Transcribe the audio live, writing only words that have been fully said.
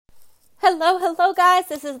Hello guys,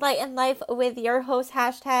 this is Light and Life with your host,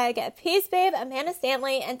 hashtag Peace Babe, Amanda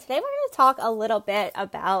Stanley, and today we're going to talk a little bit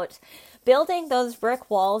about building those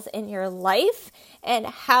brick walls in your life and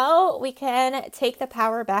how we can take the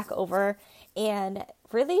power back over and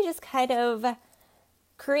really just kind of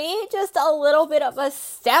create just a little bit of a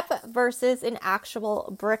step versus an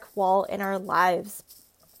actual brick wall in our lives.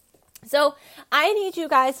 So I need you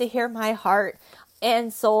guys to hear my heart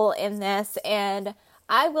and soul in this, and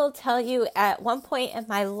I will tell you, at one point in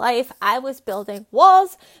my life, I was building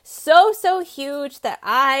walls so huge that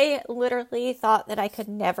I literally thought that I could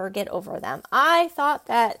never get over them. I thought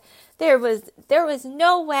that there was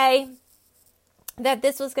no way that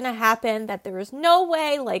this was going to happen, that there was no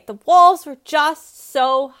way, like the walls were just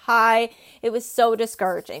so high. It was so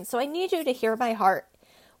discouraging. So I need you to hear my heart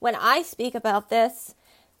when I speak about this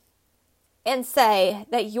and say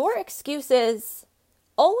that your excuses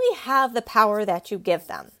only have the power that you give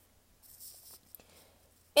them.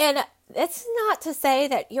 And it's not to say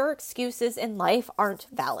that your excuses in life aren't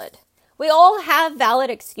valid. We all have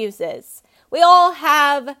valid excuses. We all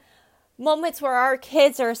have moments where our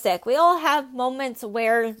kids are sick. We all have moments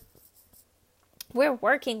where we're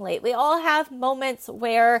working late. We all have moments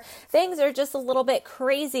where things are just a little bit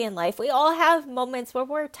crazy in life. We all have moments where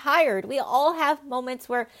we're tired. We all have moments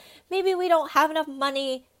where maybe we don't have enough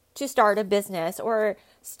money to start a business or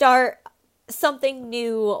start something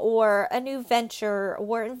new or a new venture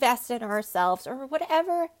or invest in ourselves or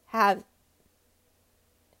whatever have.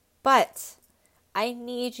 But I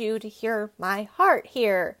need you to hear my heart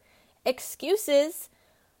here. Excuses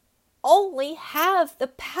only have the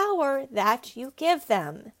power that you give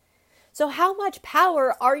them. So how much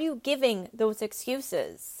power are you giving those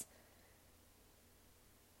excuses?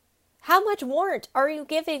 How much warrant are you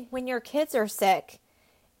giving when your kids are sick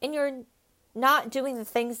and you're not doing the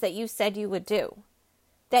things that you said you would do,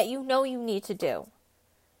 that you know you need to do?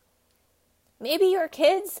 Maybe your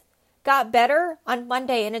kids got better on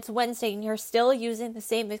Monday and it's Wednesday and you're still using the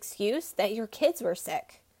same excuse that your kids were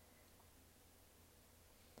sick.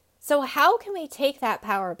 So how can we take that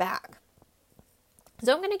power back?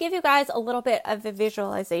 So I'm going to give you guys a little bit of a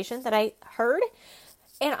visualization that I heard,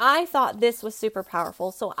 and I thought this was super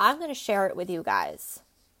powerful. So I'm going to share it with you guys.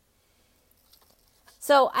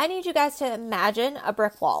 So I need you guys to imagine a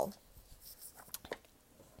brick wall.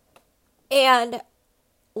 And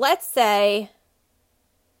let's say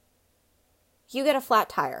you get a flat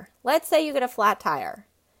tire.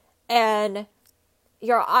 And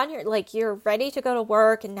you're on you're ready to go to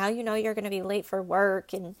work, and now you know you're going to be late for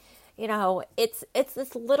work, and you know, it's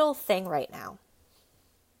this little thing right now.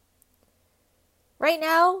 Right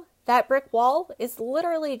now, that brick wall is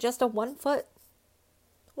literally just a 1 foot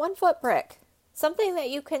brick. Something that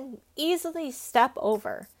you can easily step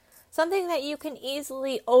over. Something that you can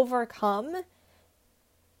easily overcome.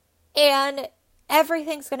 And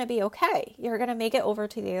everything's going to be okay. You're going to make it over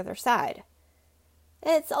to the other side.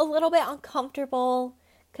 It's a little bit uncomfortable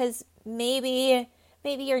because maybe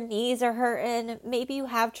your knees are hurting. Maybe you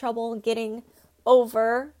have trouble getting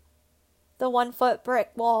over the 1 foot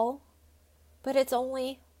brick wall. But it's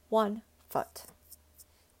only 1 foot.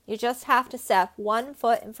 You just have to step 1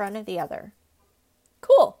 foot in front of the other.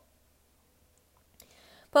 Cool.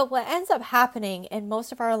 But what ends up happening in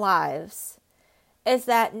most of our lives is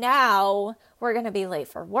that now we're going to be late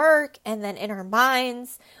for work, and then in our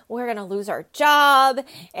minds, we're going to lose our job,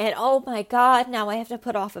 and oh my God, now I have to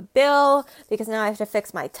put off a bill because now I have to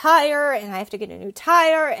fix my tire, and I have to get a new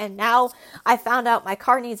tire, and now I found out my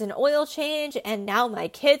car needs an oil change, and now my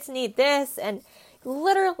kids need this, and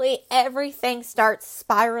literally everything starts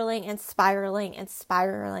spiraling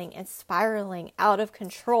out of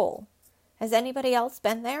control. Has anybody else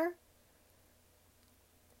been there?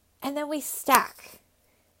 And then we stack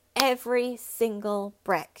every single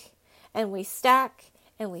brick. And we stack,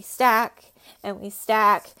 and we stack, and we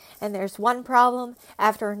stack. And there's one problem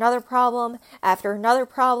after another problem, after another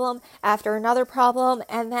problem, after another problem.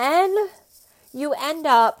 And then you end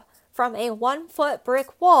up from a 1 foot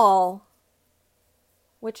brick wall,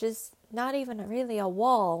 which is not even really a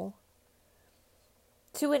wall,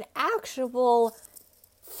 to an actual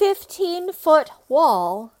 15-foot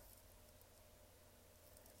wall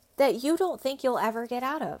that you don't think you'll ever get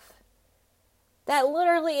out of. That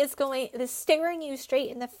literally is staring you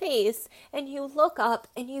straight in the face, and you look up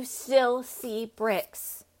and you still see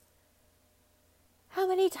bricks. How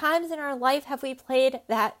many times in our life have we played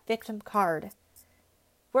that victim card?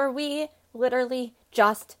 Where we literally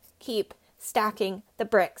just keep stacking the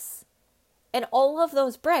bricks. And all of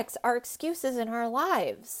those bricks are excuses in our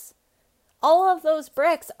lives. All of those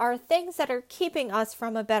bricks are things that are keeping us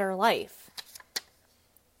from a better life.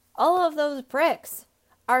 all of those bricks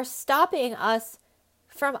are stopping us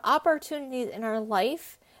from opportunities in our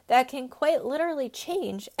life that can quite literally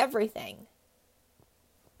change everything.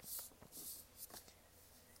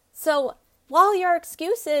 So while your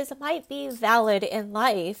excuses might be valid in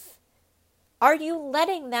life, are you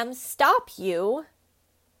letting them stop you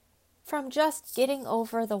from just getting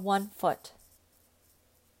over the 1 foot?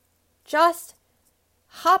 Just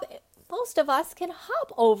hop. Most of us can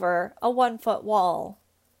hop over a 1 foot wall.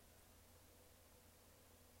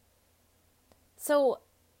 So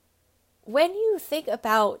when you think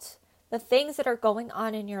about the things that are going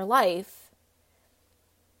on in your life,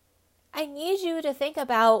 I need you to think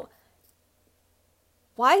about,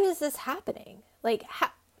 why is this happening? Like,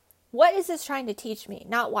 what is this trying to teach me?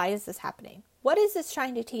 Not why is this happening? What is this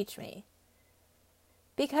trying to teach me?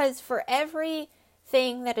 Because for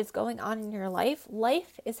everything that is going on in your life,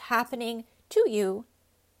 life is happening to you.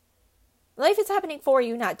 Life is happening for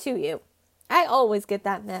you, not to you. I always get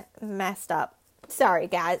that messed up. Sorry,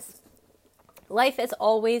 guys. Life is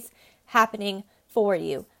always happening for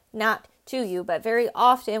you, not to you. But very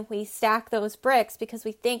often we stack those bricks because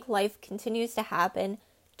we think life continues to happen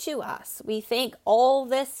to us. We think all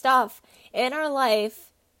this stuff in our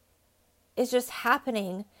life is just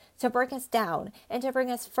happening to bring us down and to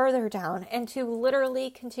bring us further down and to literally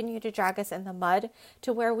continue to drag us in the mud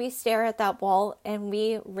to where we stare at that wall and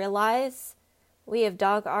we realize we have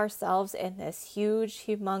dug ourselves in this huge,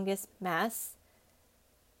 humongous mess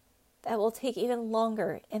that will take even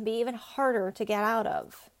longer and be even harder to get out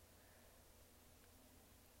of.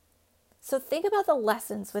 So think about the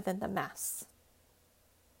lessons within the mess.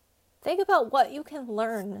 Think about what you can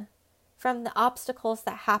learn from the obstacles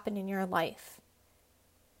that happen in your life.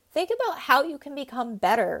 Think about how you can become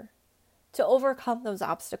better to overcome those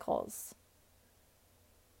obstacles.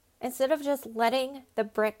 Instead of just letting the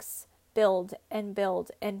bricks build and build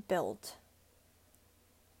and build.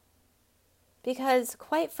 Because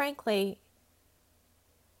quite frankly,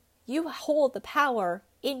 you hold the power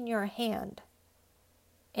in your hand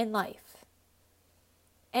in life.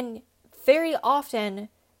 And very often,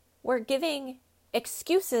 we're giving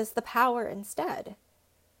excuses the power instead.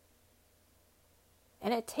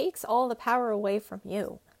 And it takes all the power away from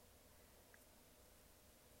you.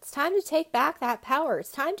 It's time to take back that power.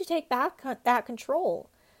 It's time to take back that control.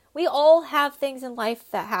 We all have things in life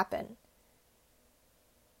that happen.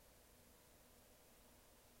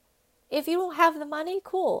 If you don't have the money,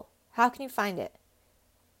 cool. How can you find it?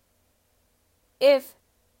 If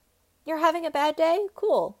you're having a bad day,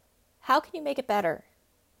 cool. How can you make it better?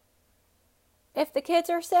 If the kids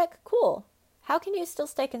are sick, cool. How can you still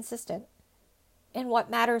stay consistent in what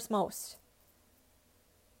matters most?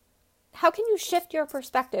 How can you shift your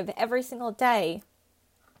perspective every single day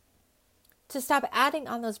to stop adding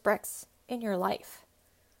on those bricks in your life?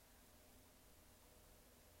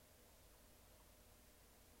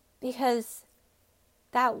 Because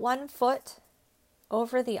that 1 foot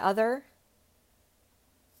over the other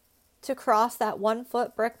to cross that 1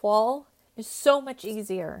 foot brick wall is so much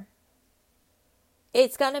easier.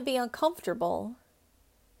 It's going to be uncomfortable.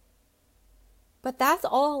 But that's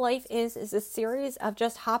all life is a series of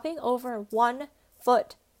just hopping over 1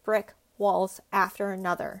 foot brick walls after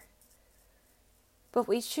another. But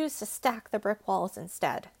we choose to stack the brick walls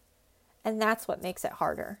instead. And that's what makes it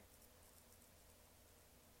harder.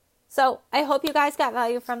 So I hope you guys got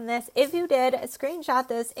value from this. If you did, screenshot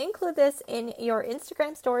this, include this in your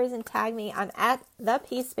Instagram stories and tag me. I'm at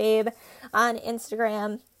ThePeaceBabe on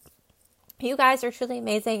Instagram. You guys are truly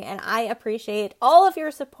amazing and I appreciate all of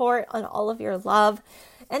your support and all of your love.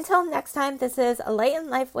 Until next time, this is Light in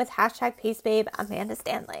Life with #PeaceBabe, Amanda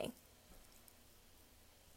Stanley.